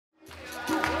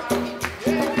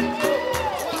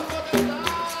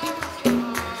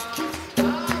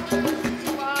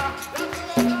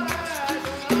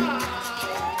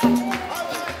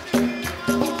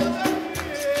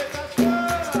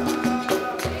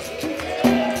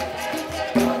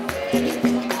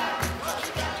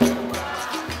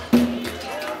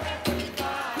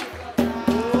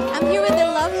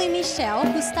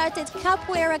started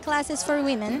capoeira classes for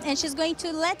women, and she's going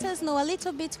to let us know a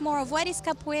little bit more of what is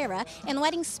capoeira and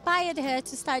what inspired her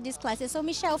to start these classes. So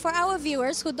Michelle, for our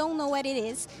viewers who don't know what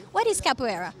is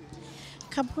capoeira?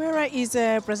 Capoeira is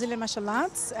a Brazilian martial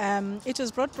arts. It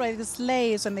was brought by the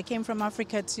slaves when they came from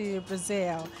Africa to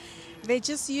Brazil. They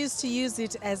just used to use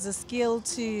it as a skill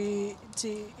to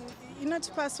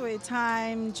pass away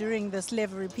time during the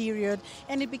slavery period,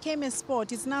 and it became a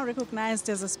sport. It's now recognized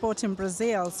as a sport in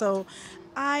Brazil. So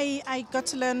I got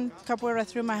to learn capoeira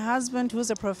through my husband,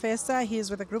 who's a professor. He's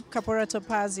with the group Capoeira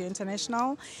Topazio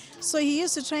International. So he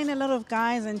used to train a lot of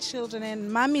guys and children, and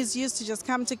mummies used to just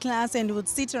come to class and would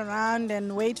sit around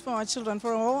and wait for our children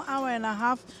for a whole hour and a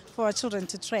half for our children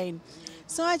to train.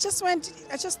 So I just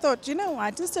thought, you know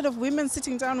what, instead of women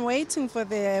sitting down waiting for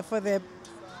their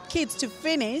kids to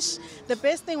finish, the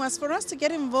best thing was for us to get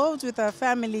involved with our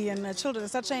family and our children and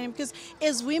start training, because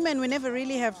as women we never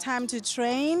really have time to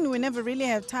train, we never really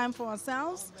have time for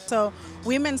ourselves. So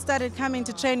women started coming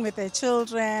to train with their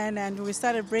children, and we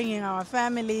started bringing our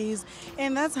families,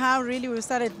 and that's how really we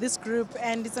started this group.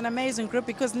 And it's an amazing group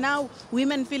because now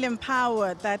women feel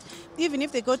empowered that even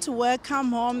if they go to work,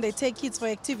 come home, they take kids for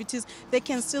activities, they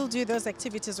can still do those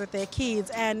activities with their kids.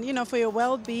 And you know, for your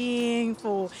well-being,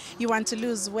 for you want to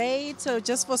lose weight, or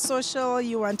just for social,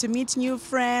 you want to meet new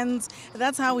friends.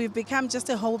 That's how we've become just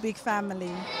a whole big family.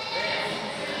 1,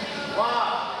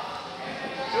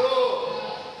 2,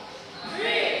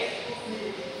 3,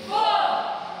 4,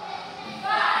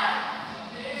 5,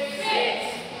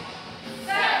 6,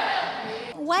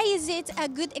 7. Why is it a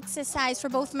good exercise for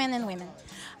both men and women?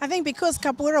 I think because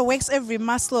capoeira works every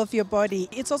muscle of your body.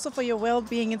 It's also for your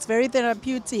well-being. It's very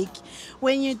therapeutic.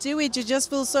 When you do it, you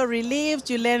just feel so relieved.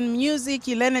 You learn music,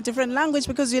 you learn a different language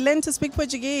because you learn to speak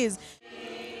Portuguese.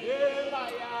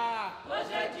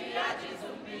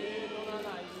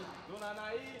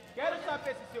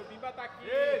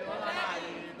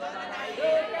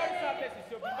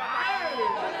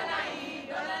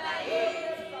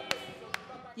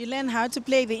 You learn how to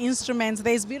play the instruments.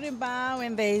 There's birimbau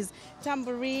and there's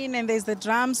tambourine and there's the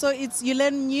drum. So you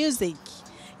learn music.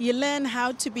 You learn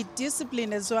how to be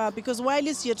disciplined as well, because while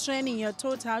you're training, you're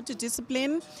taught how to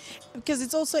discipline, because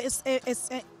it's also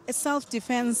a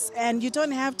self-defense, and you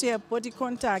don't have to have body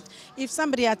contact. If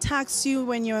somebody attacks you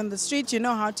when you're on the street, you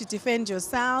know how to defend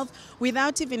yourself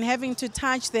without even having to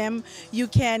touch them. You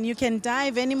can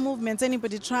dive any movements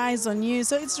anybody tries on you.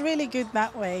 So it's really good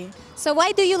that way. So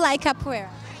why do you like capoeira?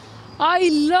 I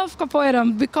love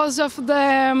capoeira because of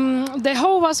the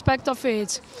whole aspect of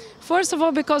it. First of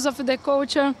all, because of the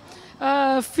culture,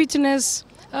 fitness,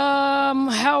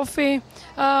 healthy.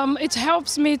 It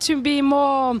helps me to be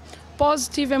more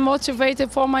positive and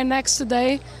motivated for my next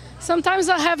day. Sometimes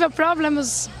I have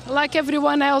problems like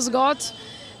everyone else got,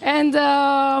 and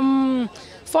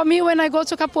for me, when I go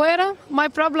to capoeira, my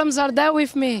problems are there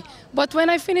with me. But when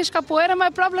I finish capoeira,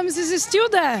 my problems is still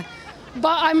there.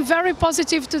 But I'm very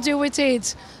positive to deal with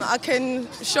it. I can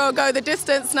sure go the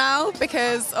distance now,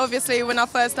 because obviously when I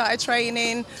first started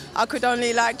training, I could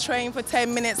only train for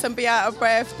 10 minutes and be out of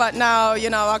breath. But now, you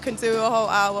know, I can do a whole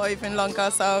hour or even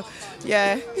longer. So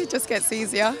yeah, it just gets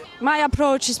easier. My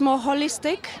approach is more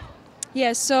holistic.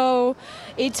 Yes, so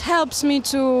it helps me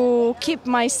to keep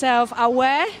myself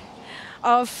aware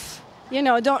of, you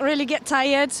know, don't really get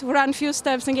tired, run a few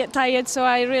steps and get tired. So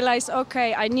I realized,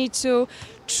 okay, I need to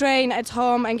train at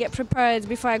home and get prepared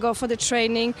before I go for the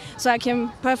training so I can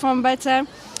perform better.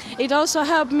 It also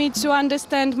helped me to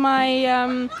understand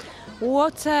my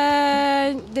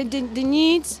water, the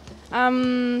need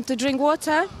to drink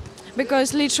water,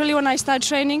 because literally when I start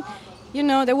training, you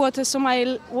know, the water, so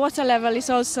my water level is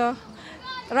also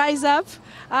rise up.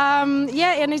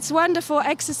 Yeah, and it's wonderful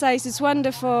exercise, it's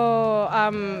wonderful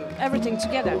everything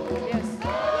together.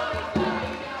 Yes.